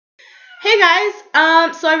Hey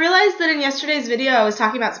guys, so I realized that in yesterday's video I was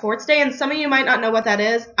talking about Sports Day, and some of you might not know what that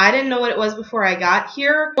is. I didn't know what it was before I got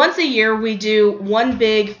here. Once a year we do one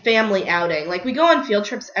big family outing. Like, we go on field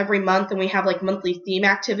trips every month, and we have like monthly theme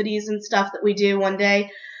activities and stuff that we do one day.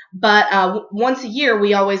 But once a year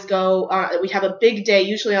we always go, we have a big day,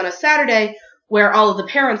 usually on a Saturday, where all of the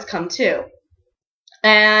parents come too.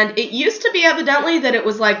 And it used to be evidently that it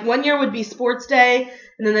was like 1 year would be Sports Day,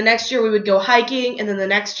 and then the next year we would go hiking, and then the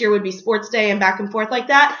next year would be Sports Day, and back and forth like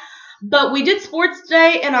that. But we did Sports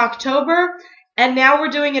Day in October, and now we're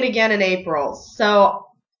doing it again in April. So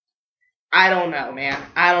I don't know, man.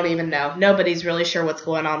 I don't even know. Nobody's really sure what's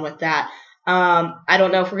going on with that. I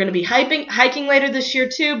don't know if we're going to be hiking later this year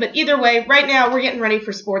too, but either way, right now we're getting ready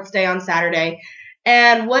for Sports Day on Saturday.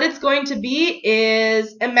 And what it's going to be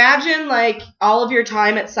is, imagine like all of your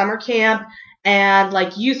time at summer camp and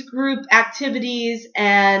like youth group activities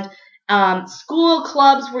and school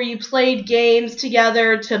clubs where you played games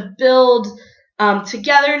together to build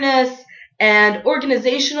togetherness and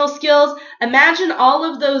organizational skills. Imagine all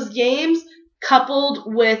of those games coupled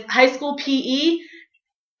with high school PE,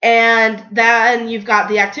 and then you've got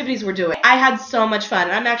the activities we're doing. I had so much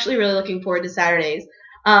fun. I'm actually really looking forward to Saturdays.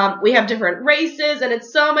 We have different races, and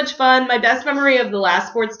it's so much fun. My best memory of the last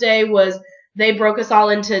Sports Day was they broke us all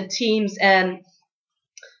into teams, and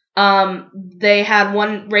they had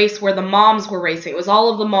one race where the moms were racing. It was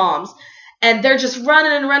all of the moms, and they're just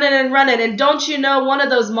running and running and running, and don't you know, one of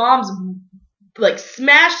those moms like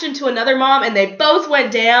smashed into another mom, and they both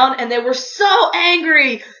went down, and they were so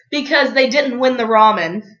angry because they didn't win the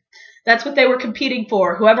ramen. That's what they were competing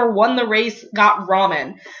for. Whoever won the race got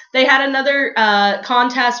ramen. They had another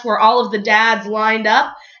contest where all of the dads lined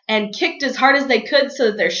up and kicked as hard as they could so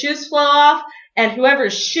that their shoes flew off, and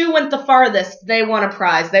whoever's shoe went the farthest, they won a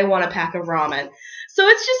prize. They won a pack of ramen. So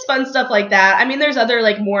it's just fun stuff like that. I mean, there's other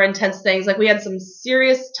like more intense things. Like, we had some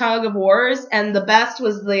serious tug of wars, and the best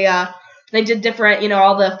was they did different,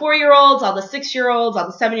 all the 4-year-olds, all the 6-year-olds, all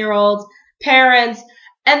the 7-year-olds, parents,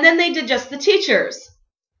 and then they did just the teachers.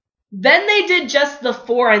 Then they did just the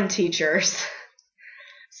foreign teachers.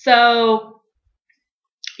 So,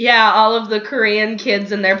 yeah, all of the Korean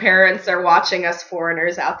kids and their parents are watching us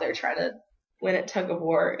foreigners out there try to win at tug of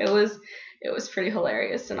war. It was pretty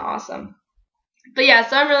hilarious and awesome. But yeah,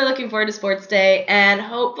 so I'm really looking forward to Sports Day, and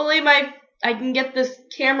hopefully I can get this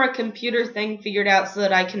camera computer thing figured out so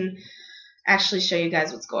that I can actually show you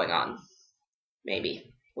guys what's going on.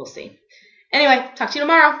 Maybe. We'll see. Anyway, talk to you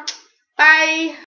tomorrow. Bye!